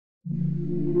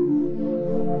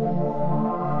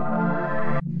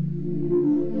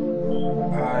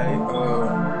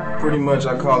Pretty much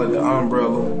I call it the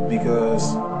umbrella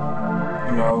because,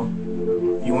 you know,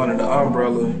 you under the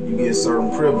umbrella, you get certain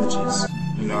privileges,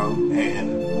 you know,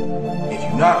 and if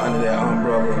you're not under that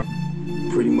umbrella,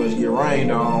 you pretty much get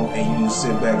rained on and you just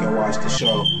sit back and watch the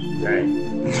show.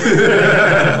 Dang.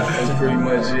 That's pretty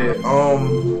much it.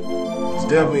 It's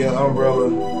definitely an umbrella.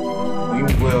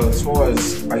 Well, as far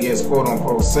as, I guess, quote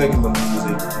unquote, secular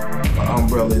music, an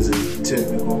umbrella isn't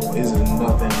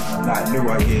nothing, not new,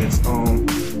 I guess.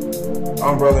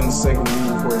 Umbrella in the secular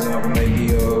music, for example, maybe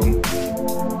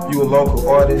you a local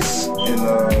artist in,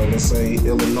 let's say,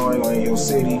 Illinois or in your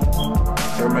city.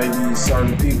 There may be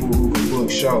certain people who can book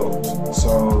shows.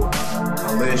 So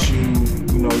unless you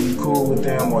cool with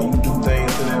them or you do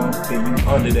things for them, then you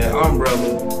under that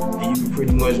umbrella and you can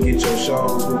pretty much get your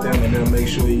shows with them and they'll make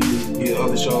sure you get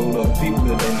other shows with other people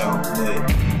that they know.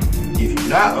 But if you're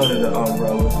not under the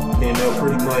umbrella, then they'll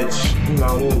pretty much,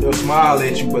 they'll smile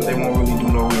at you, but they won't really do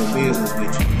no real business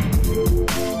with you.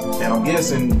 And I'm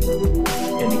guessing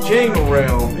in the kingdom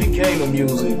realm, in kingdom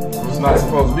music, it's not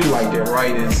supposed to be like that,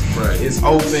 right? It's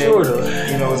open, sort of.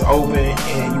 It's open,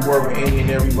 and you work with any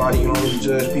and everybody. You don't really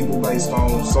judge people based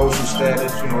on social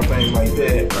status, things like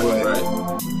that. But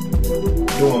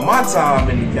during my time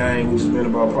in the game, which has been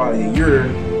about probably a year,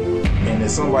 and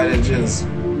there's somebody that's just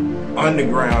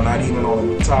underground, not even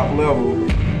on the top level,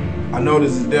 I know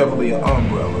this is definitely an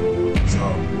umbrella. So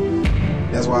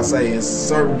that's why I say it's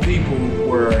certain people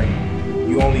where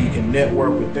you only can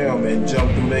network with them and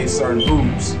jump through their certain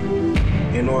hoops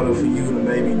in order for you to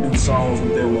maybe do songs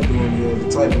with them or do any other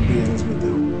type of business with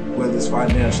them, whether it's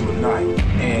financial or not.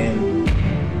 And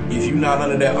if you're not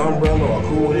under that umbrella or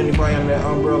cool with anybody under that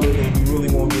umbrella, then you really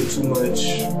won't get too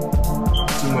much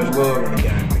love in the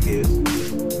game, I guess.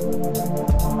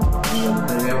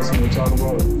 Anything else you want to talk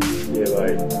about? Yeah,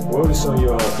 like, what were some of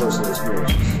your personal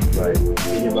experiences? Like,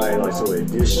 anybody, like, so they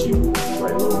dissed you,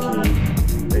 like, low-key,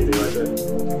 anything like that?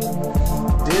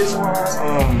 Diss-wise,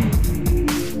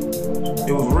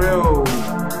 it was real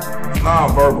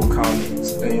non-verbal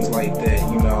comments, things like that,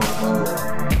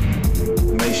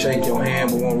 may shake your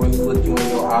hand but won't really look you in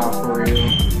your eye for real.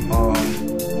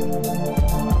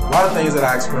 A lot of things that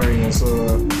I experienced,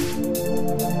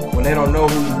 when they don't know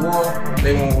who you are,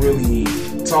 they won't really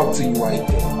talk to you like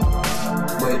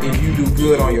that. But if you do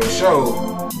good on your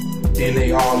show, then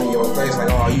they all in your face like,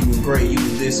 oh, you was great, you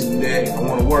was this and that, I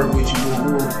want to work with you, woo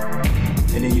woo.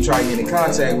 And then you try to get in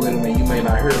contact with them and you may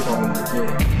not hear from them again,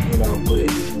 but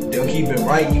they'll keep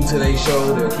inviting you to their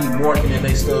show, they'll keep marketing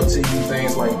their stuff to you,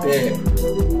 things like that.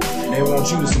 And they want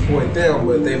you to support them,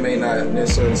 but they may not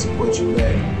necessarily support you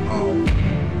back.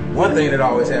 One thing that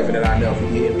always happened that I never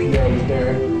forget, Pierre was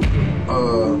there,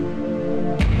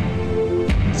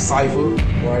 the Cypher,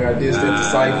 where I got dissed at the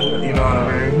Cypher, you know what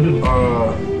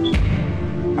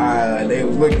I mean? They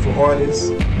was looking for artists,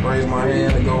 raised my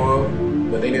hand to go up,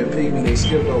 but they didn't pick me, they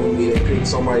skipped over me, they picked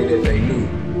somebody that they knew.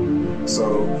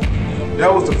 So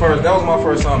that was my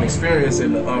first time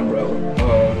experiencing the umbrella.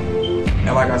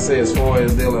 And like I said, as far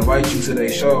as they'll invite you to their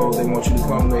shows, they want you to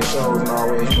come to their shows and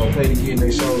always, pay to get in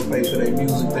their shows, pay for their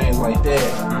music, things like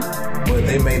that. But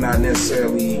they may not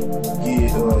necessarily give you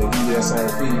that same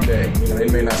feedback. They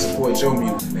may not support your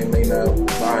music. They may not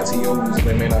buy into your music.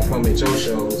 They may not come at your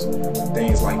shows,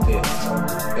 things like that. So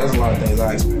there's a lot of things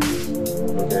I experienced.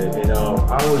 Okay, and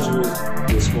how would you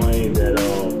explain that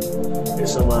if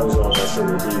somebody was on, let's say,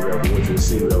 the D level, went to the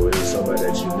C level, and somebody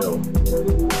that you know,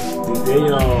 did they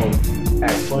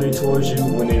act funny towards you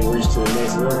when they reached to the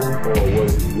next level, or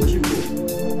was you cool?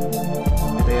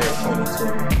 Did they act funny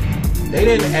towards me? They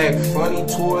didn't act funny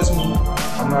towards me.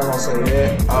 I'm not gonna say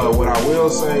that. What I will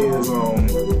say is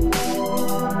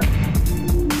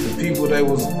the people that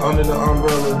was under the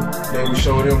umbrella, they would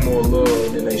show them more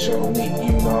love than they showed me,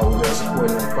 even though I was there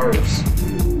supporting them first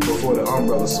before the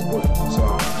umbrella support. So,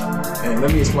 and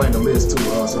let me explain the list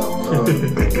too also.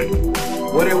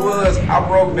 What it was, I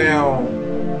broke down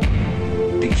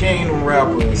the kingdom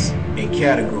rappers in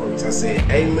categories. I said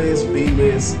A-list,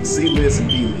 B-list, C-list, and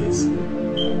D-list.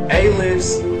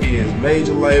 A-list is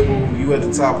major label, you at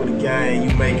the top of the game,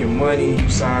 you making money, you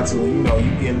signed to, you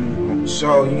getting on the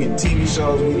show, you getting TV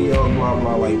shows, videos, blah,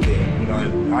 blah, like that. I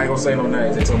ain't gonna say no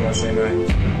names, they told me not to say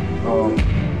names.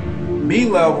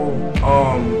 B-level,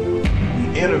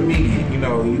 the intermediate,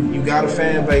 you got a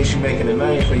fan base, you making a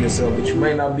name for yourself, but you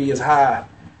may not be as high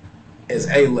as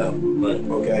A-level,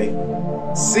 okay?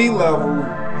 C-level,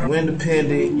 you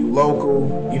independent, you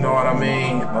local, you know what I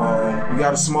mean? You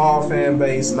got a small fan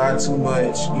base, not too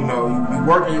much, you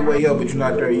working your way up, but you're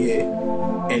not there yet.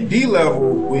 And D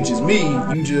level, which is me,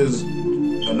 you just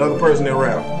another person that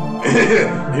rap.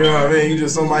 You know what I mean? You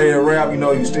just somebody that rap, you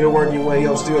know, you still working your way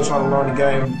up, still trying to learn the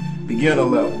game, beginner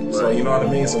level. So you know what I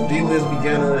mean? So D-list,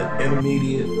 beginner,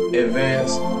 intermediate,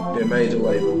 advanced, then major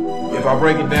label. If I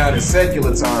break it down in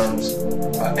secular terms,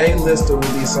 an A-lister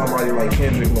would be somebody like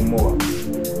Kendrick Lamar.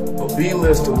 A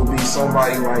B-lister would be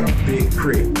somebody like Big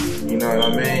Crit. You know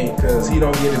what I mean? Because he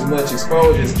don't get as much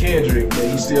exposure as Kendrick, but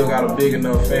he still got a big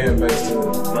enough fan base to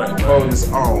hold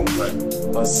his own.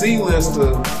 A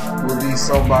C-lister would be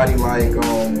somebody like,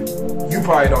 you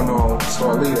probably don't know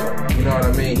Starlito. You know what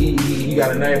I mean? He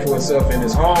got a name for himself in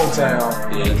his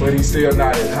hometown, but he's still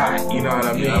not as hot. You know what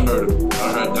I mean? I heard of him.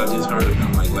 I just heard of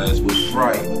him like last week.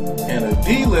 Right. And a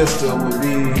D-lister would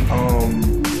be, I'm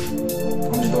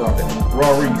just throwing out there,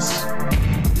 Raw Reese.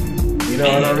 You know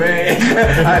what I mean?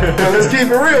 Let's keep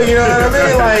it real, you know what I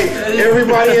mean? Like,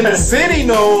 everybody in the city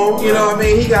know him, you know what I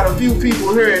mean? He got a few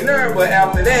people here and there, but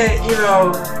after that, you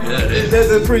know,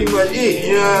 that's pretty much it,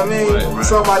 you know what I mean? Right.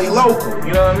 Somebody local,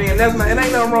 you know what I mean? And that's not, it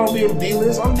ain't nothing wrong with being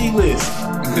D-list, I'm D-list.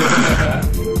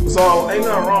 So, ain't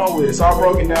nothing wrong with it, so I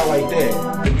broke it down like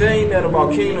that. The thing that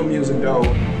about Kingdom music, though,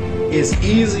 it's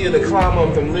easier to climb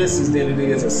up them lists than it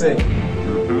is a second.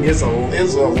 It's a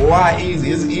lot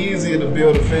easier. It's easier to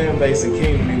build a fan base in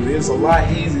Kingdom music. It's a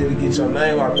lot easier to get your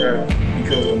name out there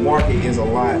because the market is a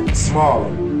lot smaller.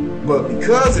 But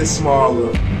because it's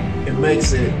smaller, it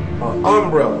makes it an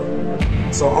umbrella.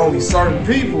 So only certain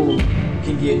people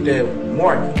can get that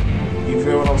market. You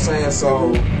feel what I'm saying?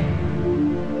 So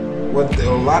what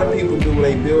a lot of people do,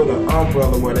 they build an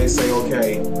umbrella where they say,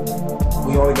 okay,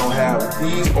 we only gonna have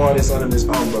these artists under this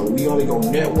umbrella. We only gonna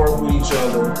network with each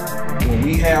other. When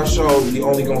we have shows, we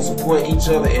only gonna support each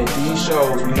other at these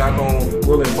shows.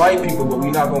 We'll invite people, but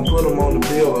we're not gonna put them on the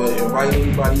bill or invite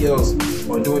anybody else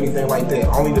or do anything like that.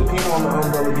 Only the people on the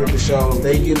umbrella get the shows,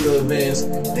 they get the events,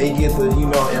 they get the, you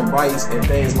know, invites and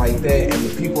things like that. And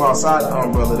the people outside the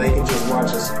umbrella, they can just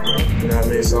watch us. You know what I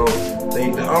mean? So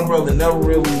the umbrella never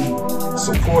really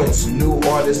supports new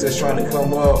artists that's trying to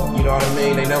come up. You know what I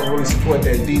mean? They never really support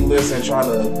that D-list and try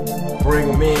to bring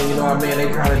them in. You know what I mean? They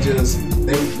kind of just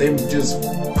they just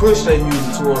push their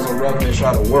music towards them rather than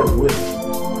try to work with it.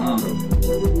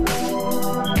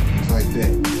 It's like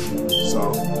that.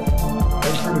 So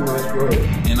that's pretty much good.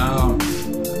 And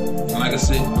like I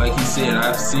said, like he said,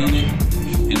 I've seen it,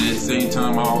 and at the same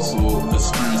time I also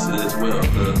experienced it as well.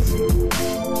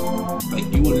 Because like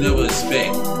you would never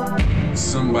expect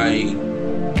somebody,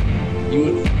 you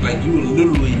would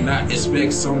literally not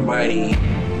expect somebody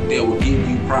that will give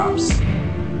you props,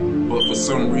 but for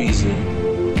some reason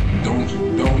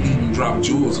don't even drop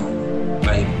jewels on them.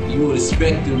 Like you would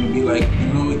expect them to be like, you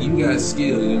know, you got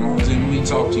skill, you know what I'm saying? Let me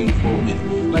talk to you for a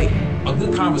minute. Like a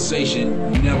good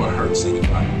conversation never hurts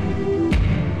anybody.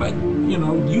 Like, you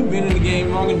know, you've been in the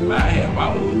game longer than I have.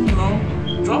 I would, you know,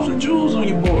 drop some jewels on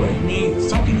your boy. I mean,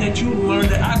 something that you learned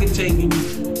that I could take and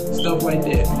stuff like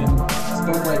that, man.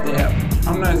 Stuff like that happen.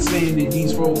 I'm not saying that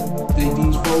these folks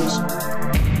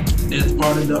that's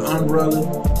part of the umbrella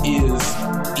is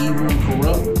evil and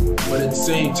corrupt, but at the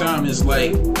same time, it's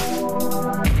like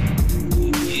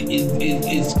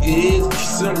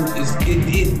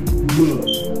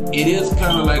it is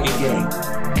kind of like a game.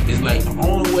 It's like the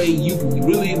only way you can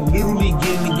really literally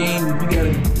get in the game is you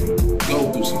gotta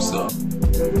go through some stuff.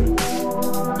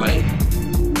 Like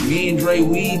me and Dre,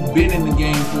 we've been in the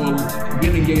game for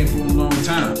a long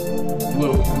time.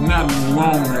 Well, not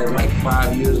long, like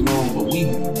 5 years long, but we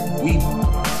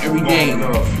every day,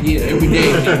 every day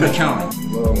we counting.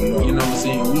 You know what I'm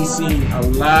saying? We seen a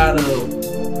lot of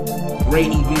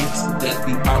great events that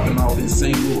be popping off in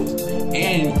St. Louis,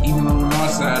 and even on our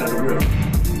side of the river,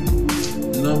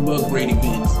 nothing but great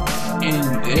events. And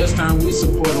there's time we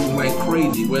support them like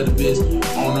crazy, whether it's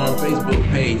on our Facebook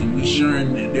page and we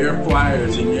sharing their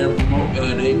flyers and their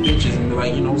their pictures and be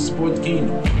like, you know, support the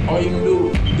Kingdom. All you can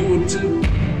do it to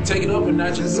take it up and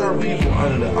not just certain people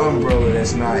under the umbrella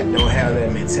don't have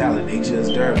that mentality. They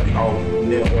just there all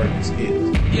network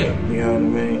skills. Yeah. You know what I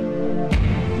mean?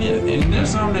 Yeah, and there's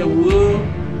some that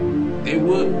they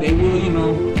will, you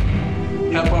know,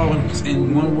 help out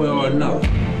in one way or another.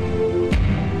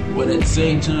 But at the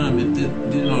same time,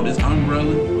 this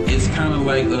umbrella is kind of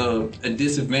like a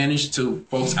disadvantage to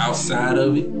folks outside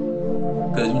of it,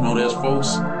 because you know there's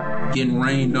folks getting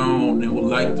rained on and would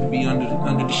like to be under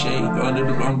the shade, under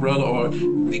the umbrella, or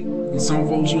some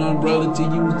folks use umbrella to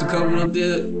use to cover up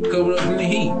in the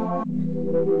heat.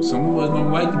 Some of us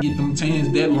don't like to get them tans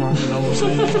that long, you know what I'm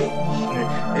saying?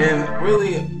 And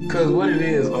really, because what it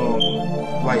is,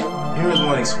 like here's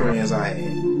one experience I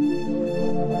had.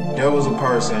 There was a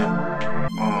person,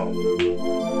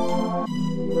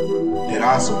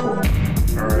 that I support.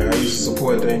 Alright, I used to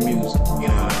support their music, you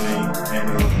know what I mean?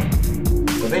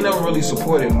 And but they never really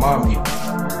supported my music.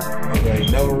 Okay,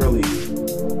 never really.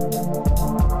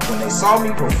 When they saw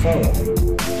me perform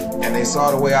and they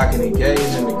saw the way I can engage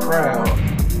in the crowd,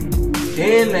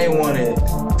 then they wanted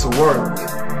to work with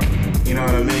it. You know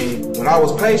what I mean? When I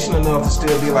was patient enough to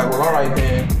still be like, well, alright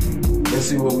then, let's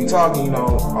see what we talking, you know,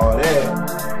 all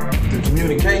that, the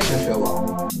communication fell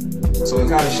off. So it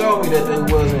kind of showed me that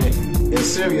they wasn't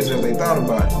as serious as they thought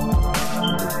about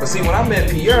it. But see, when I met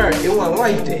Pierre, it wasn't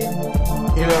like that.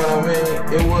 You know what I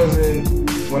mean? It wasn't,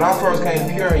 when I first came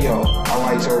to Pierre, yo,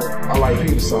 I like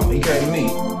Peter's song. He came to me,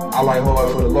 I like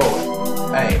Hard for the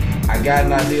Lord. Hey, I got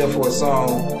an idea for a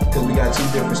song, because we got two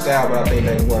different styles, but I think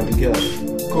they can work together.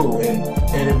 Cool,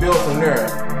 and it built from there.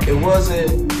 It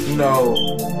wasn't, you know,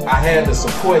 I had to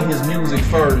support his music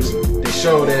first to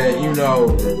show that, you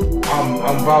know,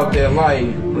 I'm about that life.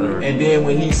 And then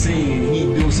when he see it, he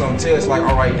do some tests like,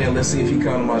 all right, then let's see if he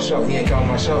come to my show. He ain't come to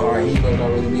my show. All right, he must not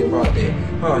really be about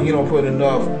that. He don't put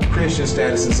enough Christian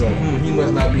statuses up. He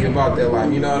must not be about that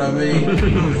life. You know what I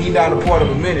mean? He not a part of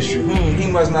a ministry. He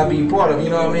must not be part of. You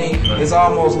know what I mean? It's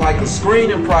almost like a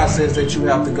screening process that you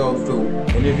have to go through.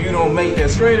 And if you don't make that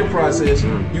screening process,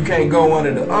 you can't go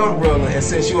under the umbrella. And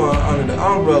since you're under the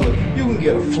umbrella, you can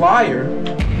get a flyer.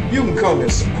 You can come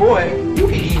and support. You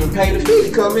can even pay the fee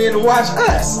to come in and watch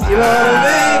us. You know what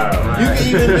I mean? You can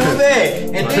even do that.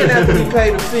 And then after you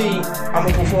pay the fee, I'm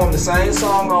gonna perform the same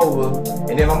song over.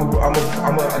 And then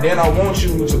then I want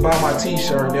you to buy my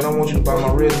T-shirt. Then I want you to buy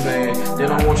my wristband.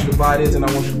 Then I want you to buy this. And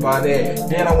I want you to buy that.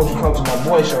 Then I want you to come to my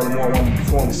boy show tomorrow. I'm gonna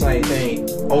perform the same thing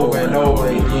over and over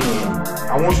again.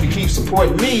 I want you to keep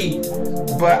supporting me,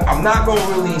 but I'm not gonna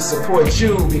really support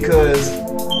you because,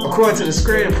 according to the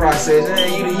screening process,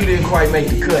 you didn't quite make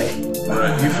the cut.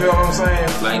 Right. You feel what I'm saying?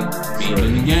 Like being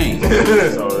in the game.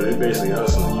 So they basically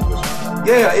hustling you.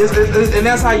 Yeah, and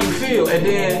that's how you feel. And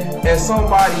then as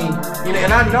somebody, you know,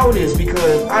 and I know this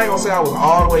because I ain't gonna say I was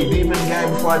all the way deep in the game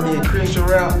before I did Christian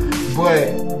rap,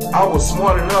 but I was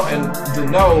smart enough and to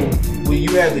know when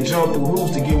you had to jump through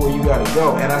hoops to get where you gotta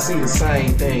go. And I see the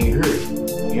same thing here.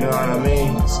 You know what I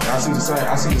mean? I see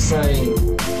the same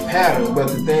pattern. But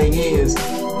the thing is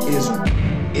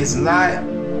it's not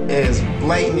as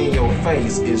blatant in your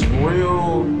face. It's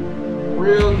real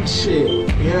chill.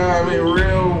 You know what I mean?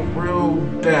 Real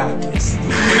Baptist.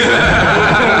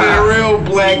 Real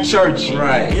black church.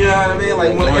 Right. You know what I mean?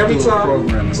 Like when every time,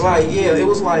 like yeah, it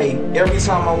was like every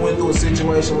time I went through a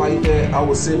situation like that, I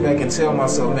would sit back and tell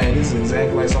myself, man, this is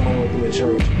exactly like something I went through at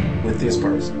church with this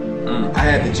person. I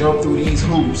had to jump through these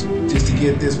hoops just to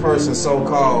get this person's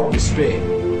so-called respect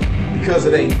because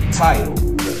of their title.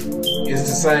 It's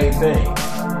the same thing.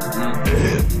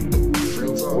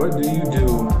 What do you do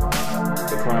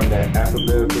to climb that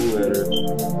alphabetical letter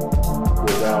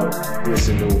without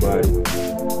dissing nobody?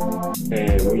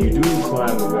 And when you do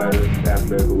climb the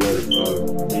alphabetical letter from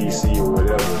DC or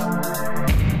whatever,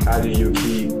 how do you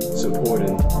keep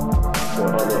supporting the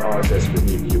other artists that's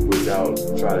beneath you without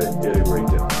trying to denigrate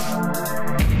them?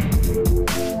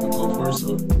 Go first,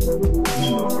 or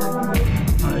you go first.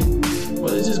 Alright.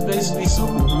 Well, it's just basically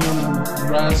simple. You want to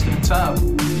rise to the top.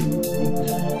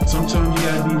 Sometimes you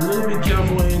gotta be a little bit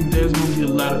careful, and there's gonna be a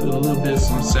little bit of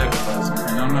some sacrifice.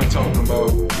 And I'm not talking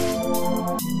about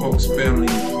folks' family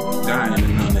dying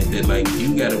and nothing like that. Like,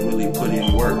 you gotta really put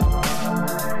in work.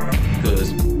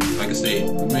 Because, like I said,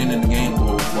 we've been in the game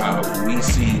for a while, and we've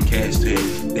seen cats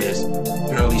that's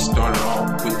barely started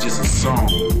off with just a song,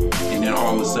 and then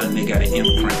all of a sudden they got an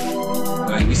imprint.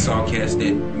 Like, we saw cats that,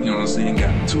 you know what I'm saying,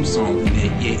 got 2 songs, and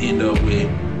they end up with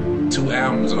 2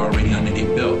 albums already under their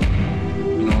belt.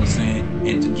 You know what I'm saying?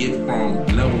 And to get from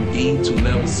level B to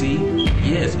level C,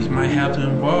 yes, it might have to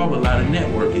involve a lot of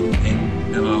networking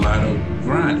and a lot of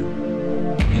grinding.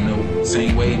 You know,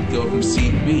 same way to go from C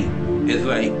to B. It's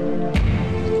like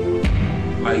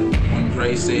when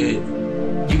Dre said,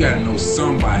 you gotta know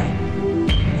somebody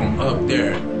from up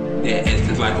there that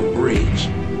is like a bridge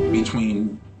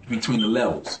between the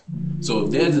levels. So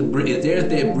if there's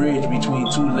that bridge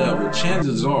between 2 levels,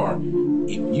 chances are,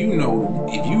 if you know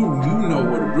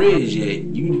where the bridge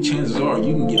is, chances are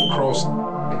you can get across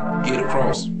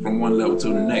from one level to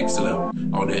the next level,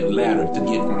 or that ladder to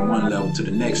get from one level to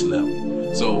the next level.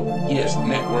 So yes,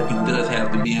 networking does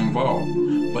have to be involved,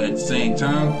 but at the same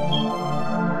time,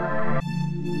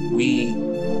 we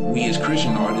as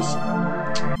Christian artists,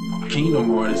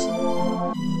 kingdom artists,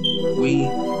 we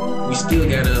still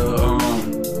got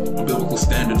a biblical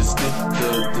standard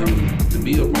to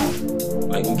be upon.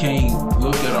 Like, we can't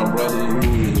look at our brother who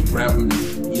is rapping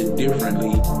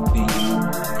differently than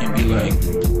you and be like,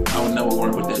 I would never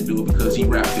work with that dude because he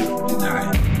rap different than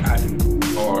I do.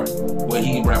 Or what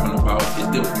he rapping about is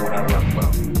different from what I rap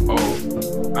about.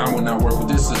 Oh, I would not work with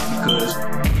this sister because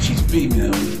she's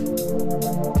female.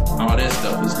 All that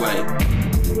stuff is like,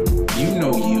 you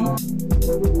know you.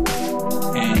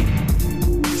 And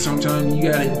sometimes you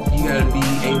gotta be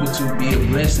able to be a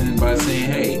blessing by saying,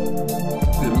 hey,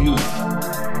 good music.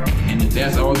 And if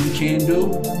that's all you can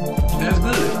do, that's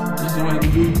good. You just don't have to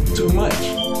do too much.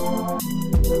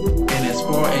 And as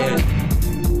far as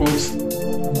folks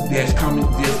that's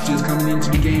just coming into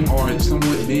the game or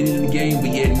somewhat been in the game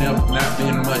but yet not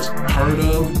been much heard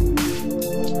of,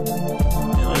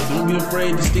 and like, don't be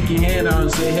afraid to stick your hand out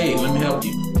and say, hey, let me help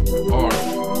you. Or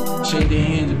shake their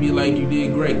hands and be like, you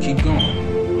did great, keep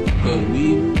going. Because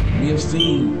we have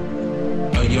seen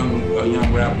a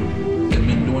young rapper that's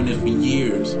been doing this for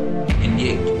years and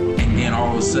then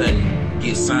all of a sudden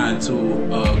get signed to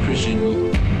a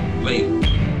Christian label.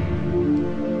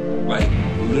 Like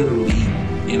literally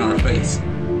in our face.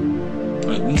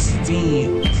 Like we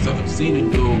seen a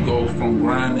dude go from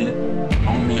grinding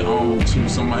on their own to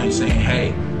somebody saying,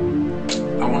 hey,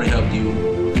 I want to help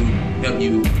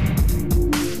you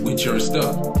with your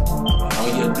stuff. All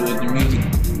you have to do is the music.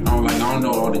 I don't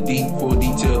know all the full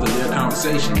details of their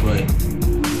conversation, but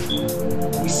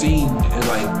we see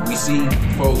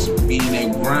folks being their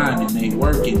grind and they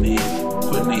working and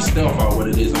putting their stuff out, whether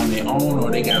it is on their own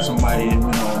or they got somebody,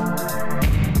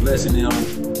 blessing them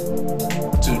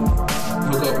to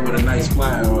hook up with a nice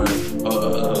flyer or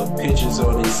pictures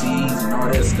of their seeds and all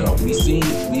that stuff. We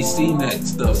seen that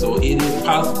stuff, so it is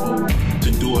possible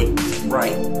to do it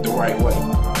the right way.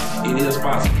 It is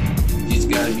possible. You just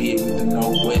gotta be able to know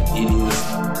what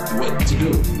to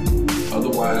do.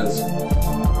 Otherwise,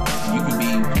 you can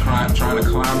be trying to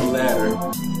climb a ladder,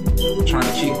 trying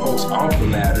to kick folks off the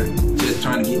ladder, just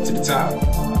trying to get to the top.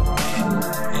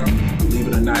 And believe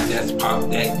it or not, that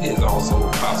is also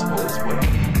possible as well.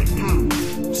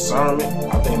 Discernment,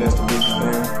 I think that's the biggest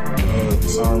thing.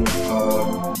 Discernment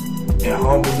and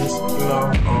humbleness,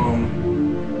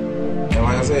 and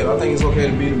like I said, I think it's okay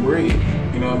to be the bridge.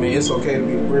 You know what I mean? It's okay to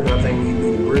be the bridge. I think when you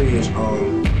be the bridge,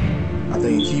 I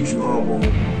think it keeps you humble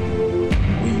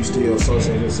when you still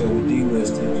associate yourself with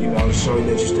D-listers, show you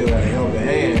that you still got a helping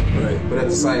hand. Right. But at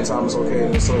the same time, it's okay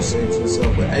to associate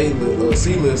yourself with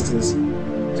C-listers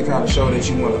to kind of show that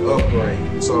you want to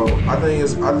upgrade. So I think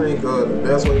the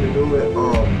best way to do it,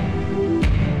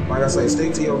 like I say,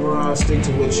 stick to your grind, stick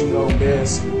to what you know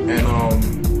best, and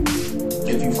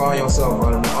if you find yourself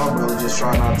under the umbrella, just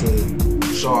try not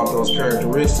to show off those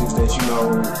characteristics that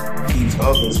keeps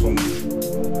others from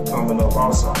coming up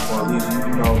also. Or at least,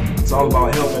 it's all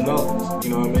about helping others.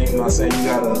 You know what I mean? I'm not saying you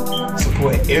gotta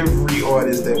support every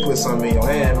artist that puts something in your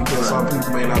hand, because some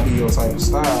people may not be your type of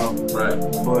style. Right.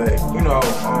 But,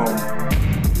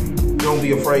 don't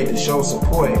be afraid to show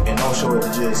support and don't show it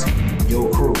to just your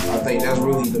crew. I think that's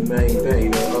really the main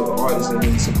thing. There are other artists that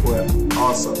need support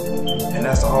also. And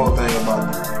that's the whole thing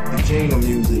about the kingdom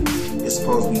music. It's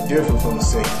supposed to be different from the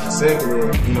secular. The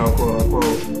secular, quote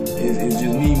unquote, is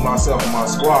just me, myself, and my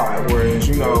squad. Whereas,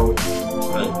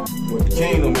 with the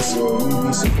kingdom, it's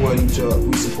we support each other.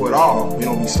 We support all. We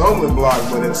don't be stumbling blocks,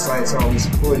 but at the same time, we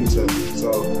support each other.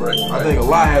 So I think a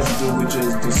lot has to do with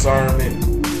just discernment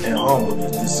and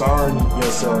humbleness. Discern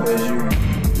yourself as you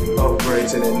upgrade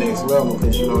to that next level,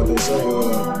 because you know what they say.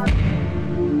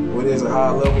 What is it?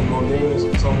 High level, more demons,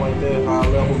 something like that. High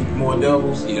level, more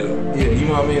devils. Yeah. Yeah, you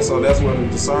know what I mean? So that's where the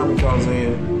discernment comes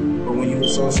in. But when you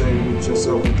associate with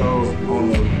yourself with those on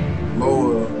the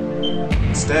lower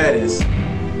status,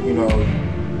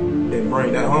 they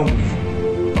bring that humbleness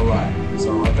a lot.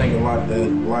 So I think a lot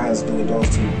has to do with those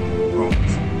two.